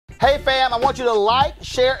Hey fam, I want you to like,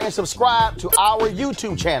 share, and subscribe to our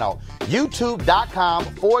YouTube channel,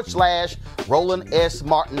 youtube.com/Roland S.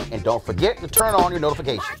 Martin. And don't forget to turn on your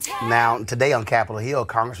notifications. Now, today on Capitol Hill,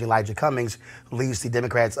 Congressman Elijah Cummings, who leads the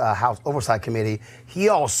Democrats' House Oversight Committee, he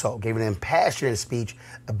also gave an impassioned speech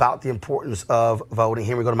about the importance of voting.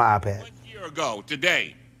 Here we go to my iPad. 1 year ago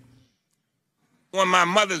today, on my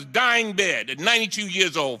mother's dying bed at 92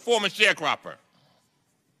 years old, former sharecropper,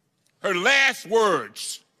 her last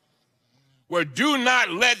words were, "Do not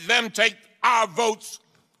let them take our votes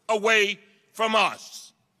away from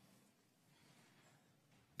us."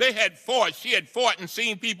 She had fought and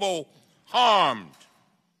seen people harmed,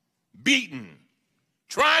 beaten,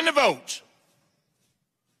 trying to vote.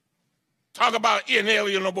 Talk about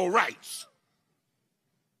inalienable rights.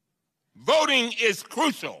 Voting is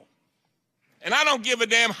crucial, and I don't give a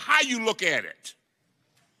damn how you look at it.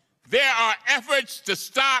 There are efforts to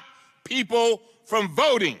stop people from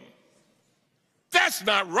voting. That's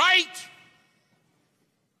not right.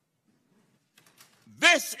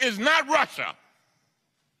 This is not Russia.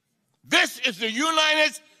 This is the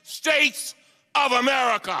United States of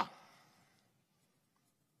America.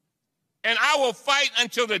 And I will fight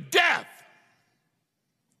until the death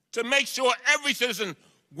to make sure every citizen,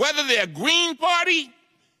 whether they're Green Party,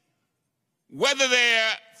 whether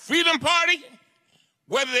they're Freedom Party,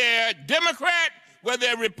 whether they're Democrat, whether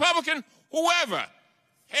they're Republican, whoever,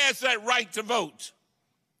 has that right to vote.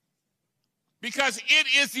 Because it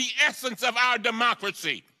is the essence of our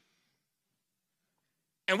democracy.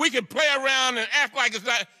 And we can play around and act like it's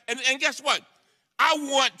not. And guess what? I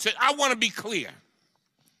want to be clear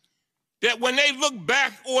that when they look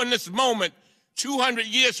back on this moment 200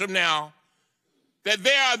 years from now, that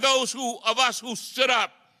there are those of us who stood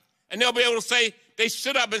up, and they'll be able to say they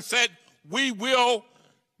stood up and said, we will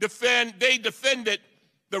they defended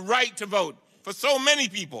the right to vote. For so many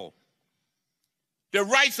people, their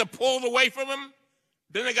rights are pulled away from them,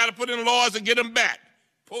 then they got to put in laws and get them back.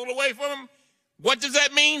 Pulled away from them. What does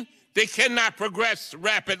that mean? They cannot progress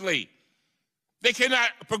rapidly. They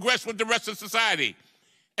cannot progress with the rest of society.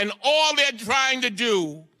 And all they're trying to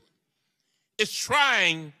do is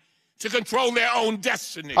trying to control their own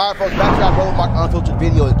destiny. All right, folks, back to our Roland Martin Unfiltered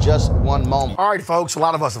video in just one moment. All right, folks, a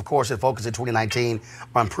lot of us, of course, are focused in 2019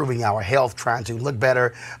 on improving our health, trying to look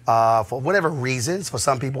better for whatever reasons. For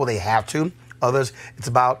some people, they have to. Others, it's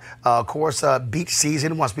about, of course, beach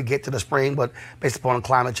season once we get to the spring, but based upon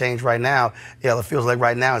climate change right now, it feels like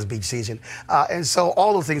right now is beach season. And so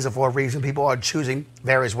all those things are for a reason. People are choosing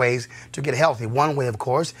various ways to get healthy. One way, of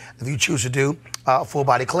course, if you choose to do full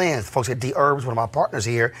body cleanse. Folks at D Herbs, one of our partners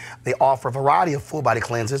here, they offer a variety of full body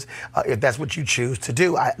cleanses if that's what you choose to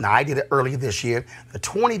do. I did it earlier this year, the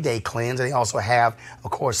 20-day cleanse, and they also have,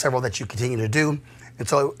 of course, several that you continue to do. And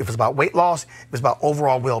so if it's about weight loss, if it's about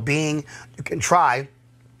overall well-being, you can try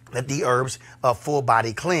the D Herbs full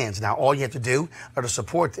body cleanse. Now, all you have to do to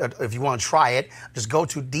support, if you want to try it, just go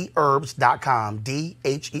to dherbs.com,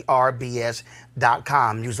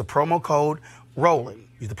 DHERBS.com. Use the promo code Roland.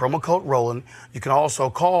 Use the promo code Roland. You can also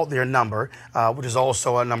call their number, which is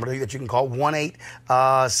also a number that you can call,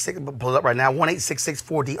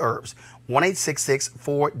 1-866-4-D-Herbs.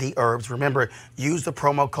 1-866-4-D-Herbs. Remember, use the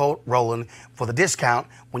promo code Roland for the discount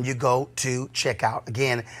when you go to checkout.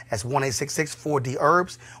 Again, that's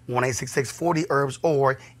 1-866-4-D-Herbs, 1-866-4-D-Herbs,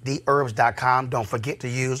 or dherbs.com. Don't forget to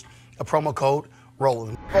use the promo code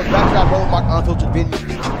Roland. Back to our Roland Martin Unfiltered video.